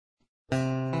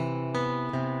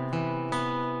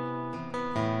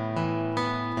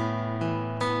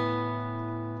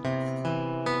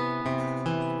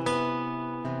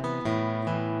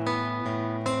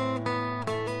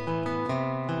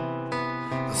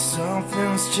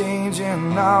Something's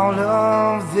changing all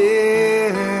of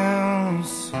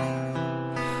this.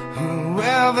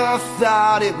 Whoever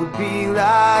thought it would be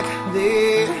like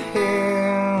this?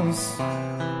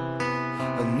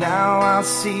 And now I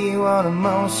see what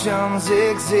emotions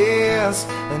exist.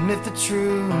 And if the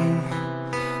truth,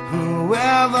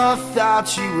 whoever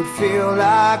thought you would feel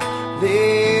like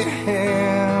this?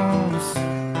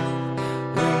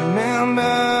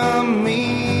 Remember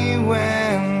me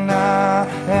when I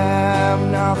have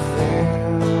nothing.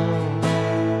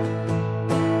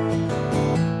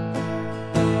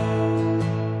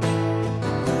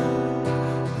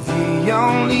 The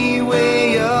only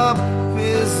way up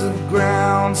is the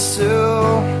ground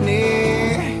so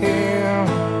near.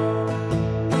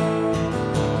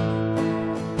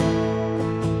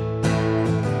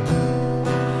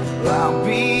 I'll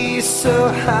be so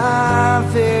high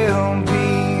there'll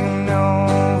be no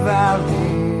valley.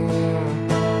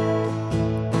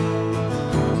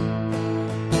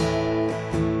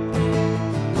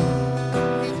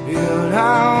 It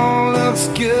all looks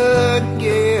good,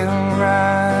 yeah,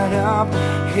 right up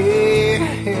here.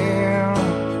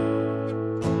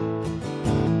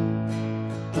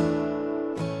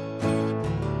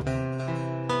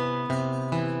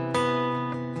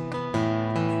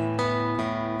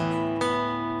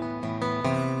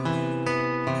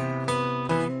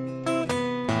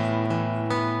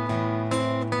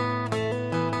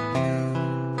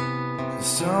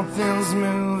 Something's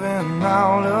moving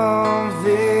out of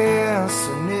this,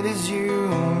 and it is you.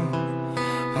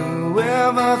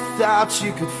 Whoever thought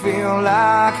you could feel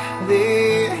like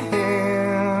this?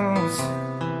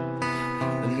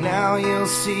 But now you'll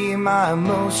see my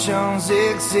emotions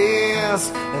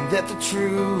exist, and that the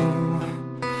truth.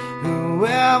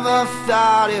 Whoever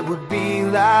thought it would be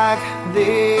like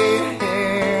this?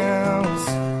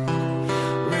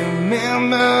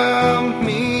 Remember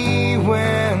me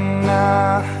when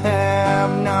I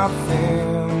have nothing.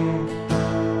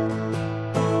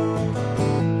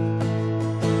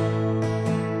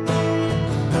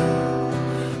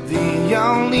 The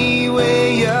only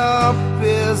way up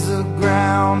is the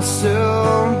ground so